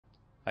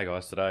Hey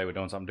guys, today we're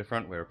doing something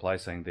different. We're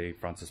replacing the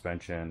front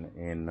suspension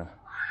in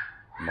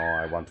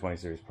my 120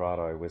 Series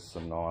Prado with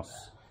some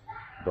nice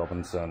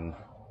Dobinson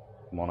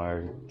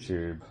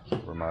Mono-tube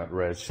Remote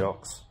Res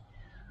shocks.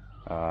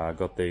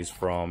 Got these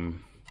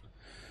from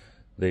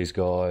these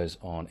guys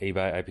on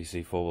eBay,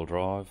 APC 4-wheel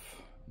drive.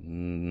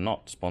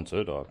 Not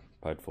sponsored, I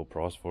paid full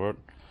price for it.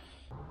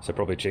 So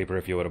probably cheaper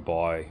if you were to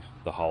buy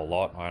the whole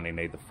lot. I only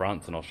need the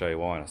fronts and I'll show you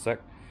why in a sec.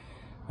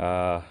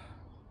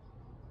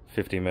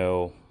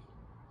 50mm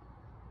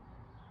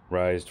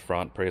raised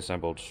front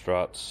pre-assembled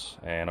struts,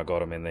 and I got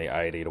them in the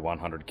 80 to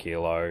 100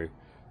 kilo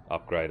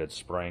upgraded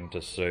spring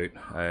to suit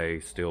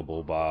a steel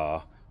bull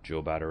bar,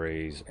 dual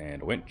batteries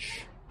and a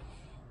winch.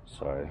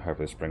 So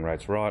hopefully the spring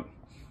rate's right.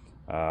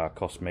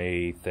 Cost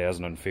me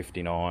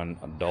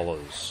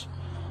 $1,059.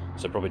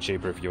 So probably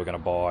cheaper if you were going to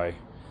buy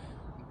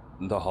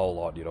the whole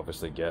lot. You'd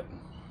obviously get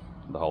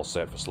the whole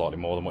set for slightly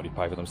more than what you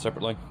pay for them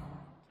separately.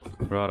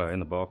 Righto, in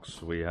the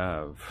box we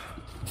have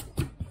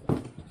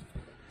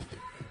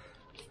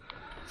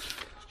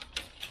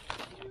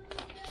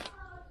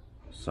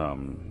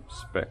some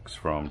specs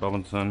from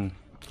Dobinson,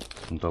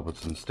 some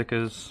Dobinson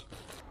stickers,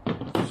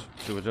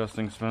 2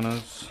 adjusting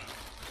spinners.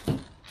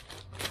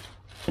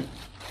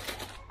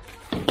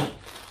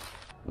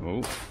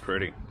 Oh,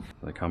 pretty.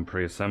 They come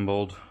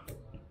pre-assembled.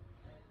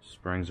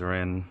 Springs are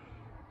in.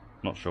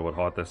 Not sure what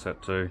height they're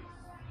set to.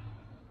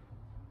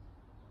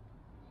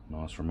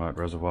 Nice remote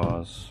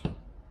reservoirs.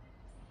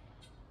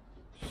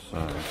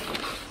 So,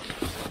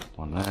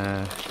 one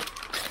there.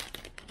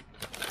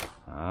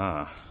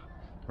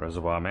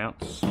 Reservoir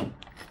mounts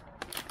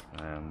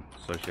and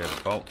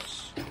associated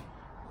bolts.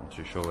 Not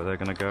too sure where they're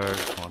going to go.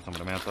 Find someone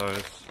to mount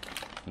those.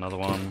 Another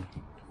one.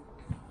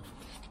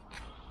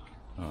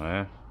 Oh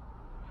yeah.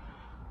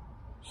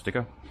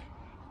 Sticker.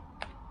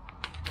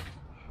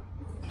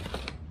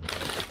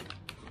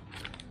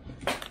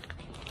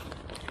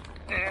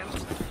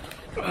 And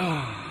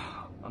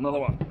another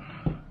one.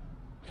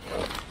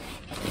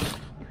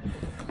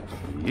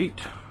 Yeet.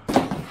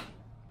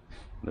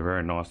 They're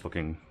very nice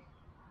looking,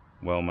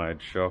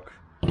 well-made shock.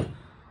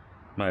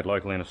 Made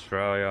locally in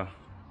Australia,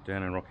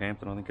 down in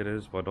Rockhampton I think it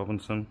is, by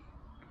Dobinson.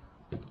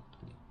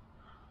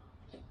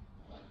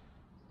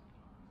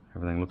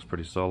 Everything looks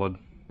pretty solid.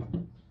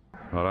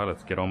 Righto,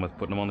 let's get on with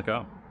putting them on the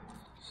car.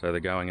 So they're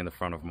going in the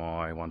front of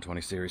my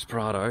 120 Series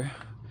Prado,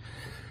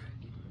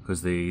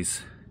 because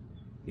these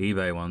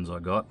eBay ones I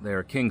got, they're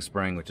a king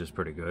spring, which is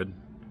pretty good,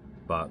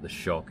 but the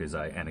shock is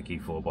a Anarchy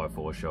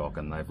 4x4 shock,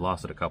 and they've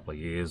lasted a couple of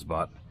years,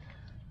 but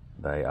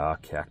they are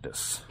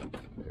cactus.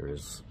 There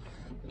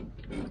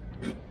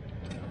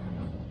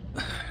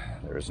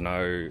is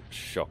no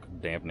shock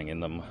dampening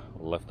in them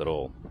left at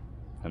all,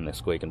 and they're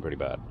squeaking pretty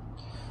bad.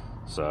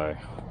 So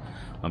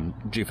I'm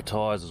due for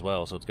tyres as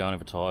well, so it's going in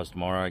for tyres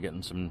tomorrow,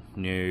 getting some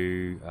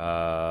new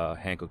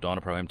Hankook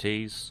Dynapro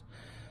MTs.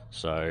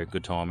 So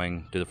good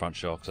timing, do the front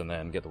shocks and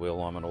then get the wheel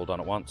alignment all done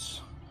at once.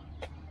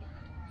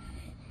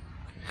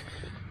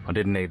 I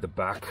didn't need the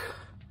back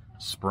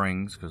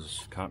springs because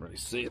you can't really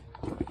see it.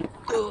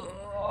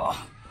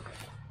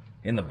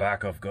 In the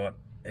back I've got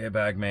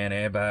Airbag Man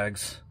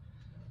airbags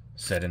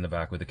set in the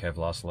back with the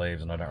Kevlar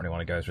sleeves, and I don't really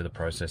want to go through the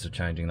process of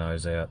changing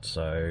those out.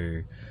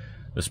 So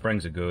the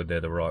springs are good,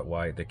 they're the right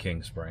weight, they're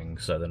king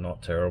springs, so they're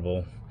not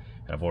terrible.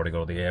 And I've already got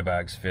all the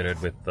airbags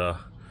fitted with the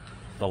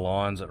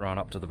lines that run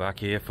up to the back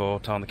here for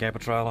towing the camper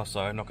trailer, so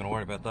I'm not going to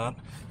worry about that.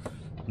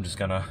 I'm just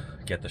going to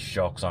get the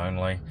shocks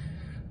only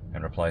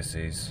and replace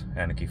these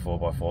Anarchy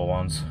 4x4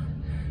 ones.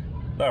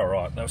 They were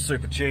right, they were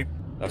super cheap.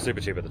 They were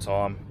super cheap at the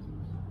time.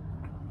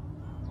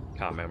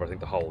 Can't remember, I think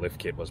the whole lift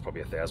kit was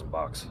probably $1,000. It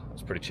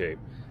was pretty cheap,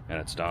 and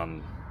it's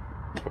done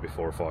probably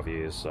 4 or 5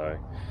 years, so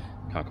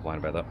can't complain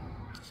about that.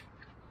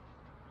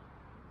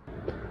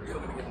 You're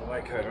going to get in the way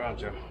coder, aren't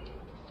you?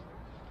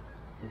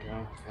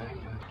 Okay.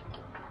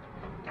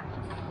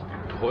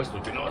 The hoist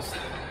would be nice.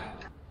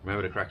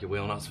 Remember to crack your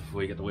wheel nuts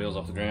before you get the wheels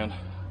off the ground.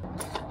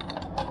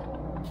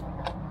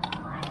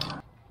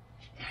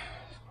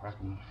 Crack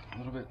them a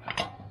little bit.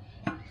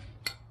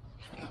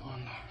 That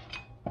one.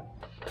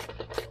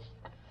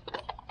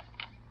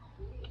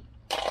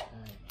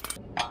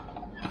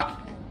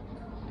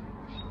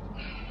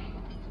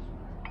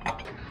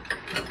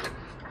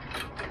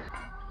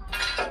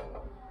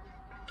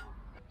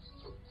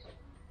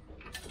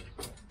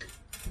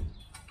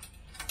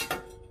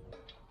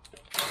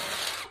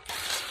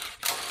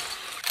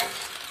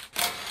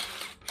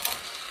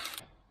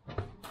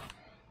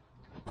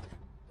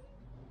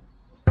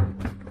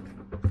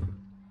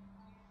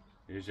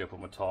 Usually I put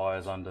my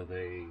tyres under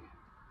the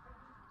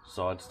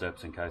side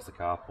steps in case the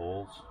car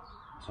falls.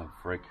 Some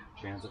freak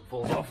chance it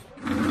falls off.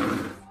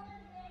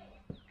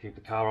 Keep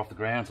the car off the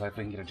ground, so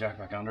hopefully I can get a jack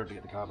back under it to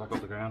get the car back off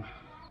the ground.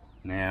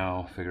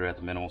 Now figure out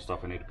the minimal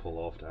stuff I need to pull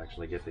off to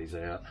actually get these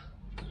out.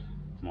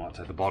 Might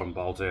take the bottom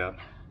bolt out,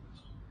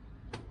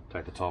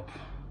 take the top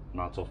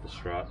nuts off the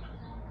strut,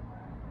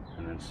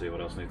 and then see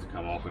what else needs to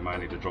come off. We may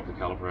need to drop the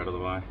caliper out of the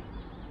way.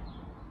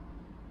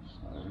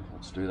 So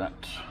let's do that.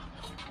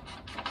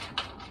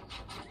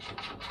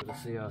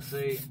 With the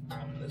CRC,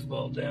 this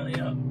bolt down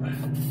here.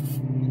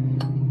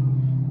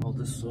 Hold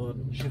this side,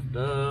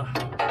 shifter.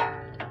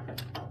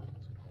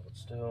 Hold it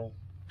still.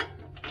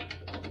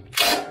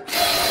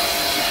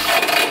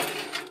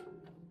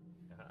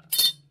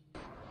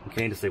 I'm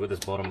keen to see what this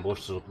bottom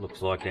bush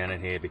looks like down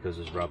in here because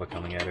there's rubber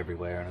coming out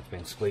everywhere and it's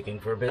been squeaking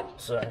for a bit,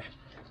 so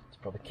it's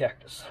probably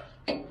cactus.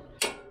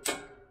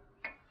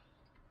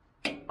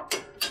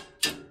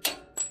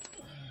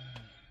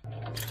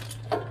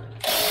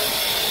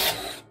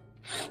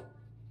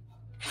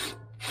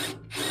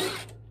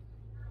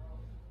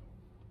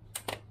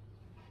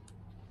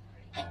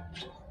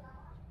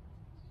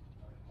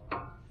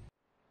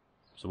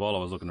 So while I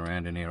was looking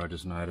around in here, I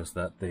just noticed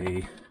that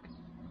the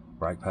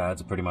brake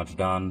pads are pretty much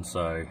done,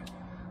 so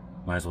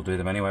may as well do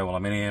them anyway while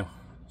I'm in here.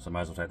 So I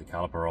may as well take the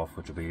caliper off,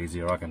 which will be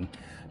easier. I can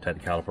take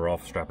the caliper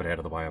off, strap it out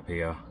of the way up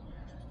here,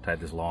 take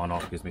this line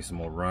off, gives me some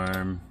more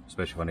room,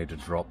 especially if I need to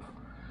drop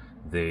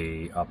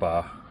the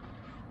upper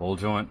ball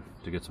joint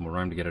to get some more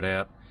room to get it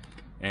out.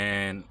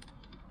 And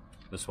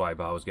the sway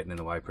bar was getting in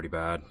the way pretty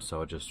bad,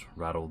 so I just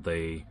rattled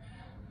the,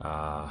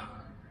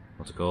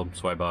 what's it called,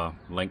 sway bar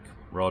link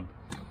rod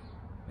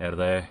out of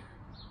there,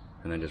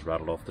 and then just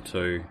rattled off the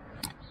two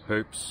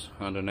hoops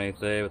underneath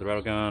there with the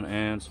rattle gun,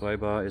 and sway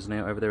bar is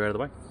now over there out of the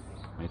way.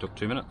 Only took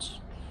 2 minutes.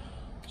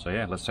 So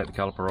yeah, let's take the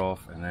caliper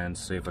off and then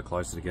see if we're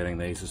closer to getting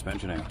the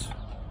suspension out.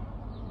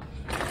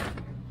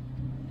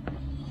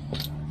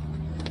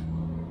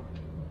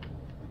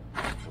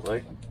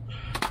 Actually,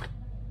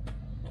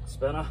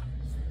 spinner,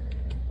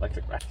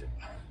 electric ratchet.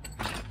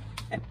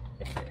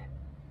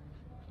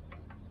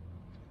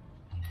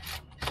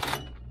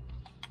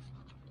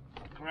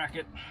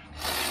 Racket.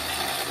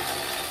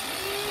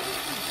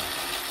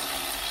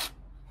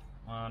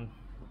 One.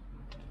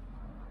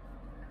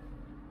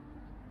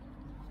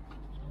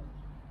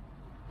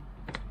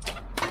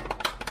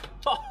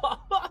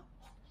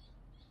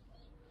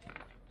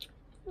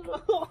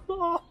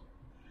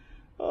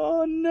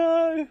 Oh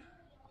no.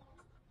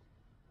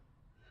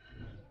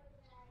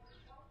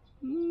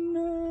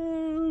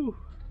 No.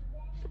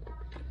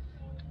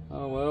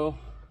 Oh well.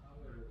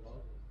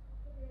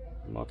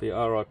 Might be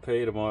RIP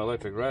to my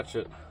electric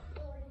ratchet.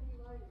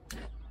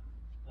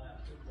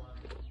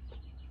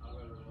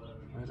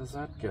 Where does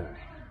that go?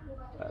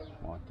 That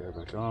might go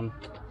back on.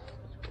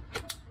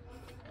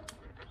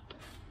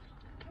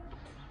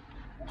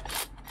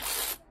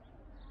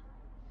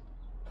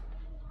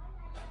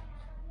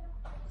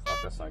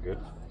 Fuck, that's no good.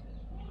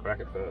 Crack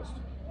it first.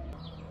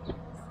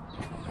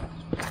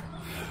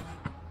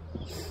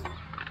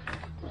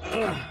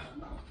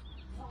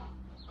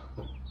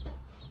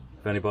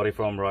 If anybody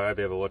from Ryobi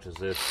ever watches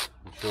this,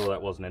 I'm sure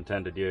that wasn't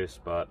intended use,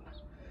 but,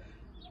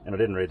 and I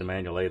didn't read the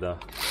manual either,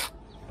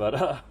 but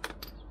if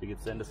you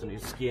could send us a new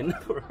skin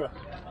for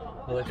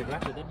electric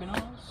ratchet, that'd be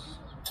nice.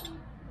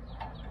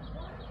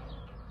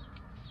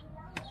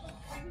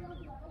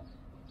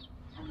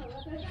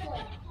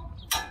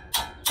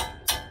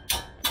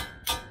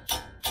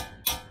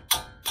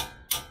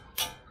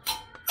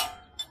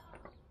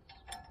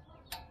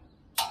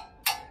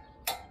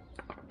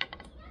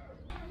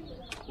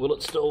 Will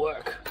it still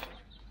work?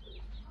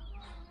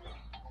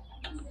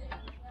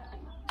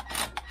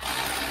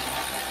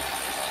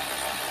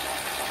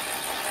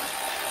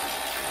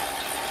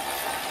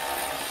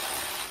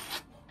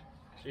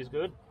 She's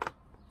good.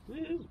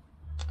 Woo.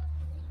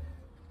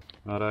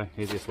 Righto,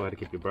 easiest way to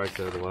keep your brakes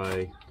out of the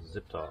way,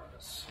 zip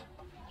ties.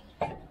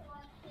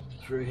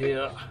 Through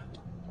here.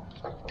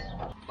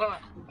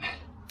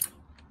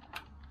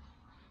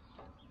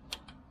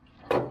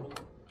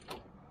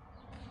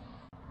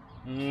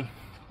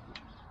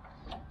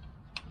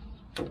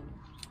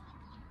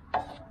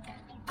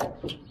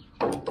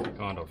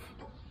 Kind of.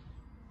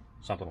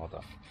 Something like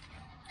that.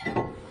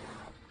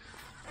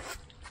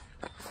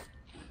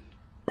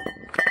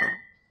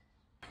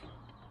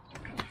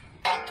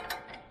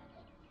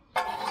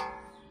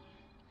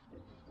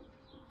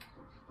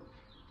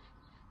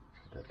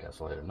 That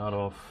gasolator nut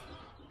off.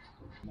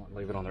 Might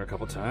leave it on there a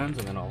couple of times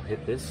and then I'll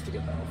hit this to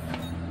get that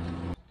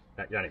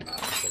off. You only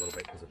pass a little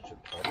bit because it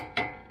should pop.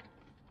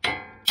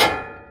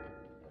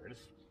 There it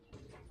is.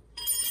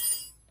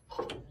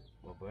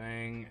 Well,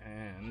 bang,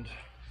 and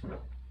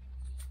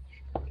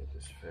get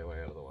this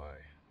fairway out of the way.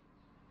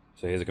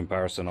 So here's a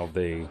comparison of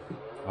the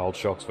old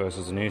shocks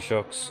versus the new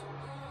shocks.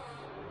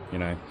 You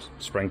know,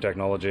 spring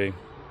technology,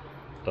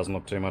 doesn't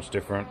look too much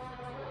different.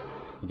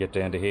 You get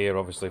down to here,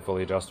 obviously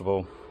fully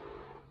adjustable,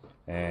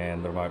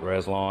 and the remote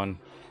res line,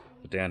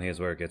 but down here's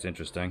where it gets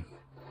interesting.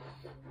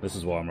 This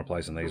is why I'm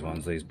replacing these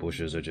ones. These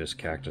bushes are just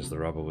cactus. The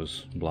rubber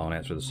was blown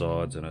out through the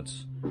sides and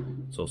it's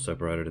all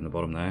separated in the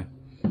bottom there.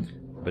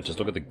 But just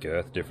look at the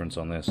girth difference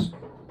on this.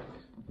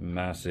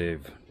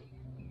 Massive.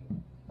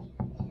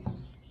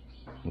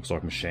 Looks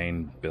like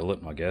machine billet,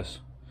 I guess,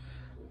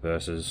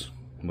 versus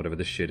whatever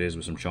this shit is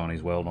with some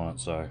Chinese weld on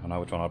it. So I know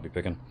which one I'd be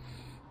picking.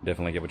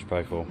 Definitely get what you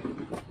pay for.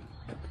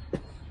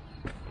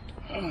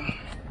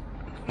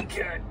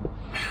 Okay.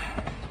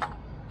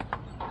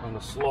 I'm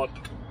gonna slot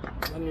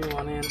the new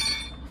one in.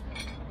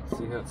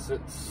 See how it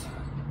sits.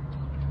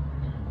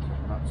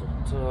 nuts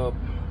on the top.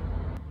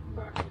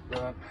 Back like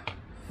that.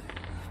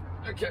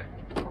 Okay,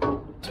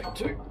 take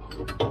two.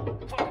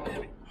 Fucking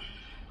heavy.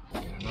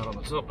 Get a nut on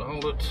the top to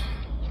hold it.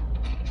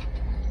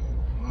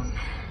 One.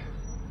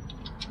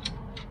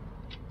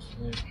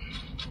 Two.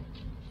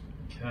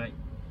 Okay.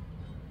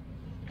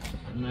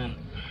 And then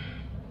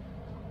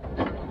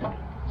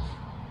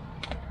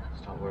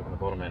start working the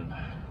bottom end.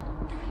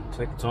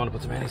 Take the time to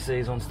put some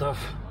anti-seize on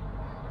stuff.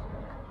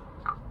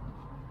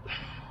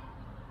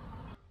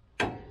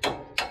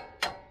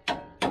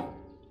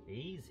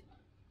 Easy.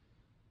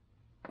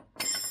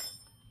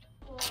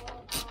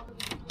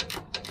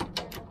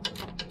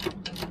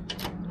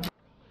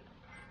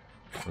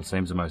 What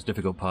seems the most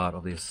difficult part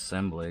of the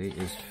assembly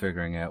is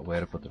figuring out where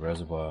to put the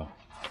reservoir.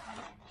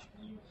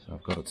 So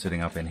I've got it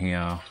sitting up in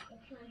here,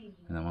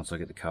 and then once I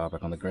get the car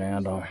back on the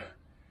ground, I'll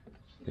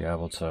be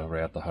able to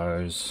route the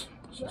hose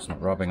so it's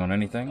not rubbing on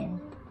anything.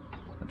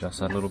 Adjust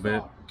that a little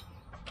bit.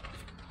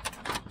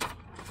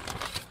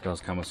 It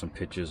does come with some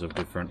pictures of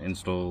different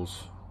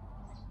installs.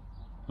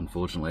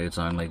 Unfortunately, it's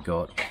only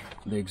got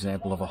the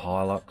example of a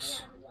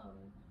Hilux,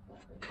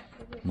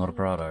 not a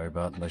Prado,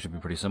 but they should be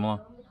pretty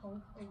similar.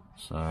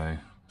 So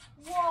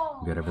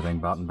get everything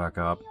buttoned back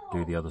up,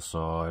 do the other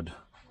side,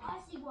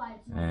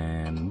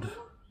 and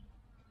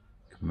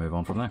move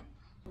on from there.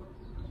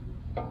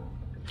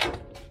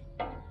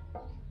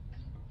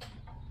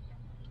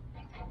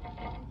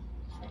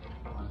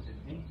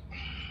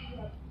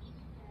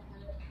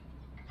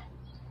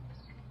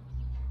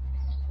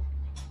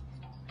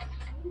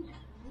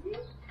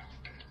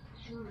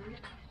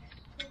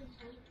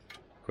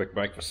 Quick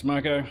break for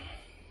smoko.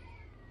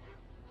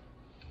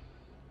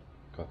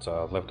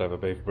 Got leftover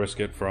beef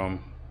brisket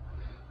from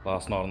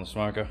last night on the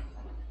smoker.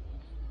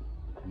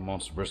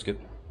 Monster brisket.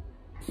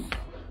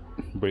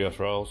 Brioche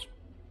rolls.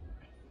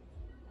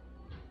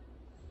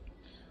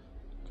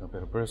 Got a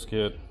bit of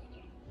brisket.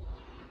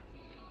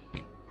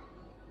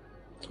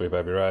 Sweet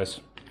baby rice.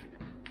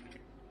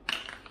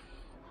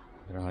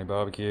 Bit of honey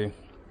barbecue.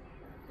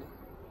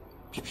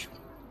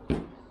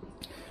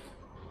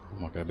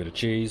 Might go a bit of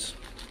cheese.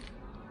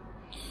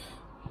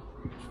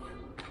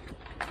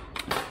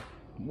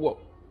 Whoa.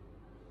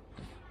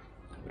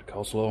 A bit of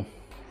coleslaw.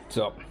 What's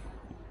up?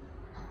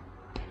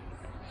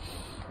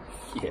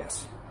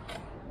 Yes.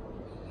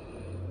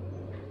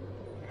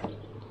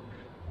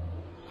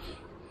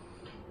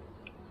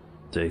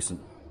 Decent.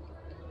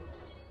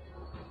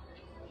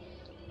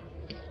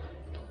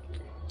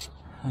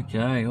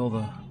 Okay, all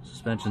the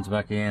suspension's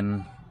back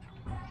in.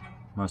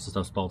 Most of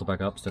the stuff's bolted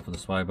back up, except for the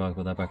sway bar,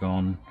 got that back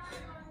on.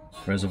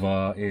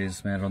 Reservoir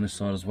is mounted on this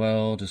side as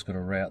well. Just got to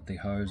route the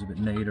hose a bit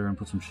neater and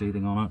put some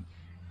sheathing on it.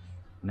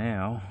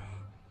 Now,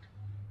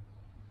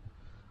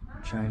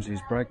 change these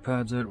brake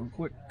pads out real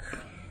quick.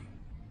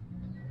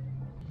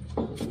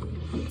 Get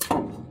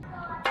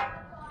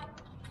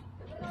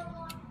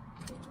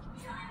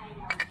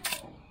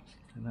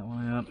that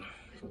one out,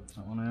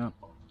 that one out.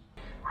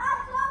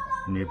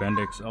 New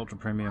Bendix Ultra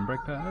Premium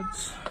brake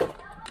pads.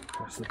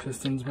 Press the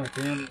pistons back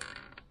in.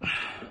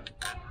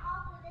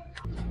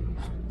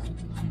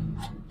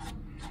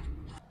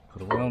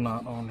 Put a wheel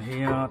nut on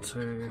here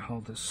to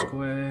hold this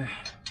square.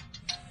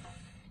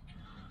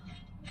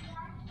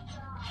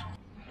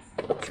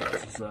 What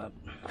size is that?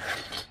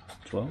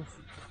 12?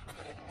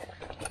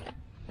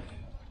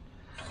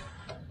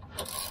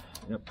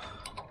 Yep.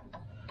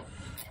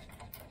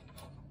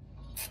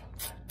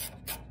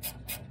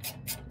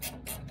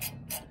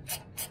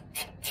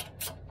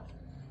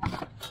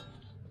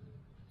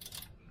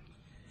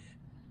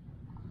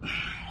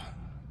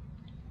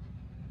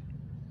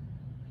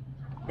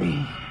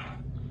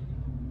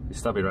 These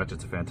stubby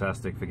ratchets are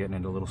fantastic for getting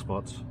into little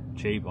spots.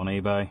 Cheap on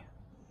eBay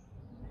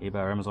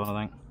or Amazon,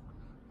 I think.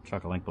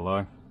 Chuck a link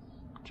below.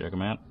 Check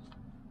them out.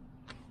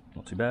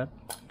 Not too bad.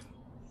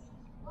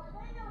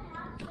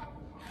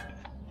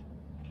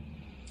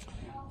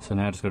 So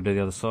now just got to do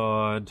the other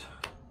side,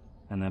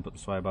 and then put the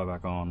sway bar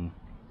back on,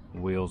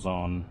 wheels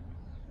on,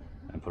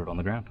 and put it on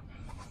the ground.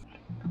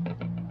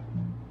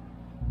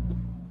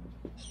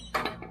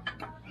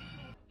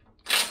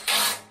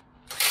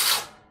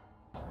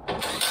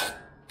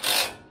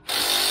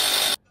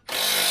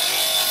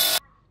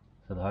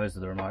 So the hose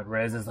of the remote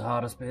res is the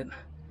hardest bit.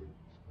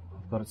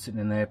 I've got it sitting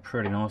in there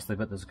pretty nicely,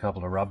 but there's a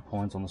couple of rub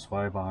points on the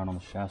sway bar and on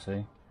the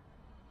chassis.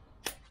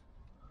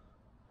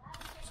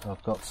 So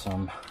I've got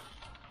some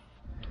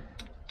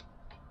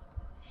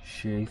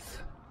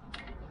sheath.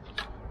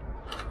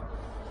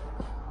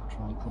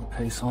 Try and put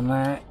a piece on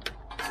there.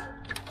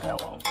 How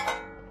long?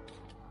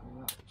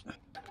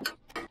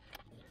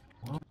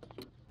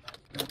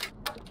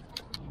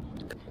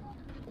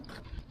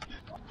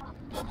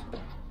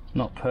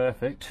 Not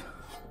perfect,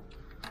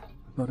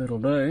 but it'll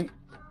do.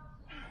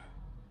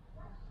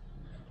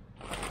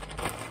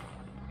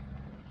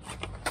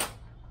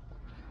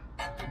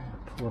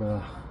 Put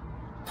a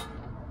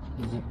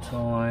zip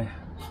tie.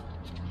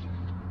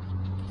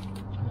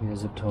 Maybe a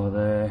zip tie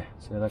there.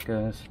 See how that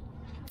goes.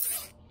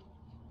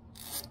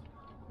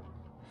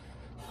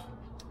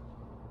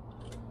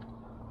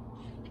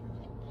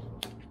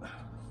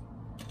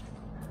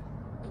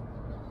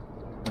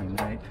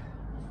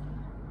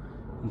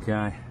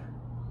 Okay,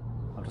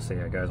 I'll just see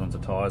how it goes once the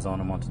tyre's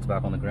on and once it's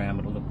back on the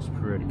ground, but it looks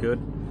pretty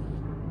good.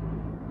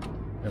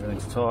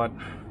 Everything's tight.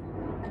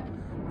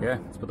 Yeah,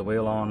 let's put the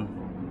wheel on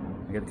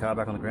and get the car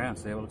back on the ground,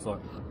 see how it looks like.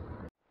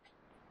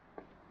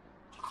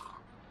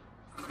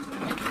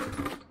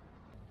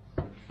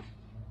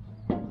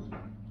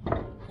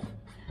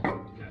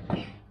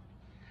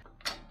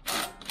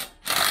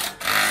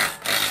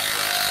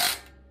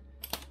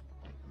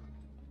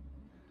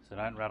 So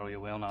don't rattle your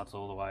wheel nuts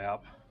all the way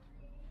up.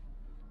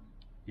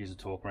 Use a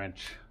torque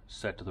wrench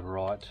set to the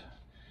right.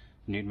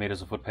 Newton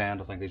meters a foot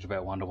pound, I think these are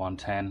about 1 to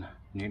 110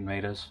 Newton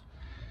meters.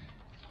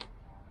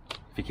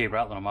 If you keep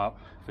rattling them up,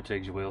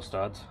 fatigues your wheel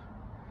studs,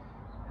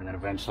 and then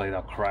eventually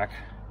they'll crack.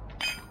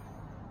 I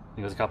think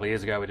it was a couple of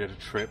years ago we did a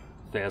trip,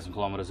 1,000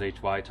 kilometers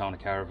each way, towing a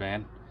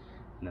caravan,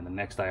 and then the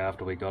next day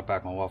after we got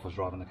back, my wife was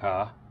driving the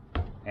car,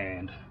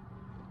 and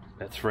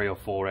about 3 or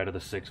 4 out of the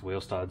 6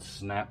 wheel studs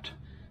snapped,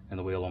 and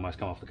the wheel almost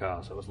come off the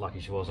car. So it was lucky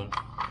she wasn't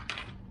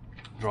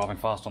driving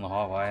fast on the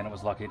highway, and it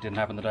was lucky it didn't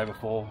happen the day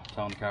before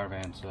towing the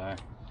caravan. So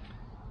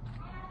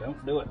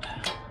don't do it.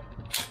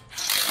 Just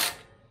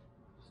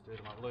do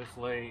them up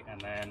loosely and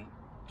then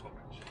torque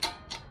wrench.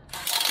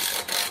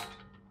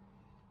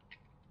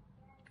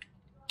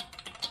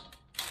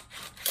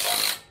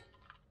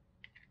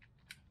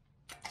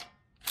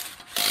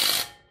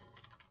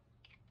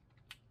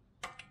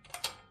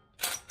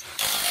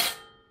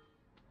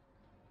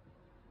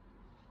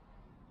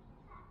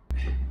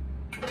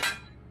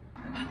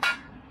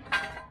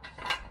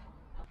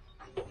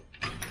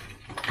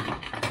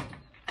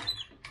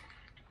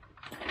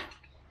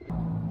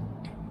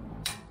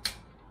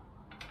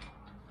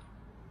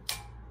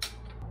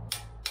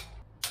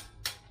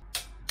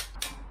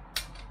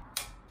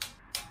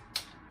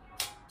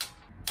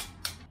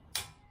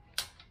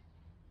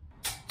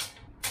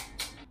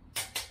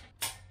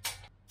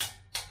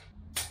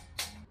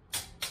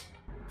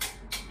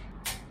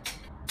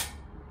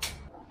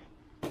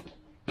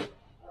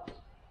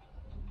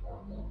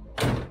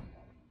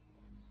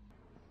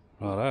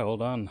 Righto, all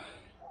done.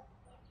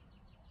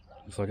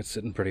 Looks like it's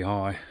sitting pretty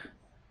high.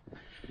 I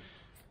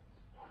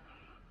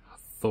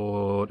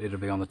thought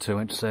it'd be on the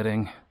 2-inch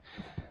setting.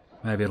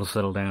 Maybe it'll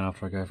settle down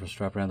after I go for a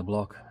strap around the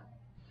block.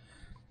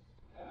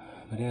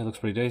 But yeah, it looks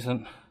pretty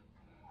decent.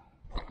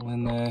 All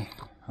in there,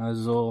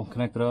 hoses all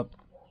connected up.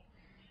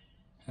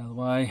 Out of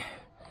the way.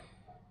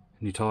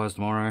 New tyres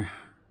tomorrow.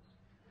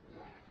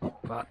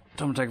 But I'm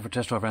gonna take it for a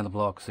test drive around the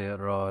block, see how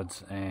it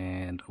rides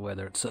and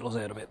whether it settles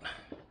out a bit.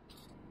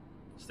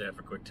 Stay out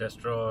for a quick test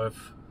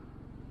drive.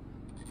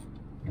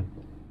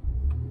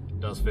 It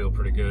does feel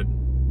pretty good.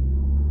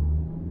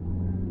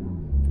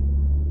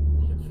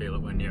 You can feel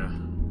it when you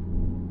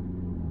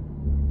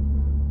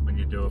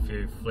do a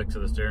few flicks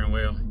of the steering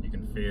wheel. You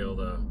can feel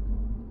the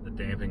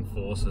damping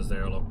forces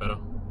there a lot better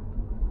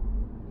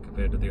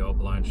compared to the old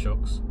blown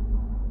shocks.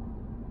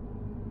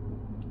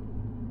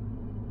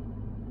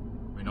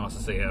 It'll be nice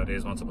to see how it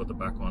is once I put the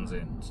back ones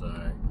in. So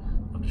I'll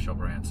have to shop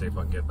around and see if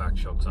I can get back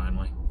shocks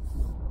only.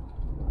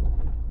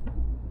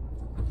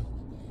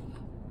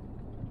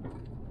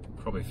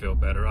 Probably feel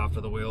better after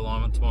the wheel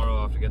alignment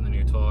tomorrow after getting the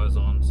new tyres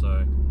on,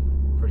 so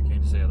pretty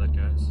keen to see how that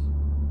goes.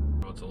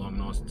 Rides along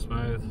nice and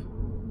smooth.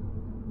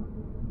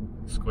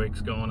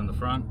 Squeak's gone in the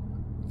front,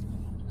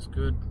 which is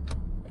good.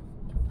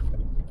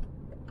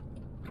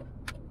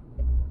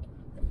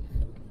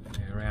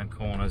 Yeah, around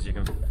corners you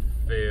can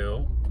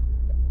feel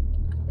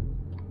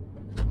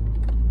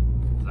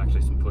there's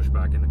actually some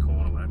pushback in the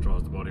corner when it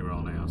drives the body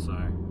roll now, so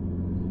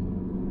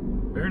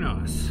very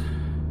nice.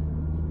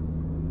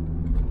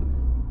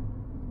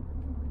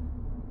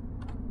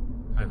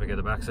 Hopefully get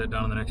the back set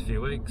done in the next few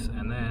weeks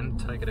and then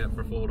take it out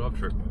for a 4-dog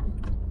trip.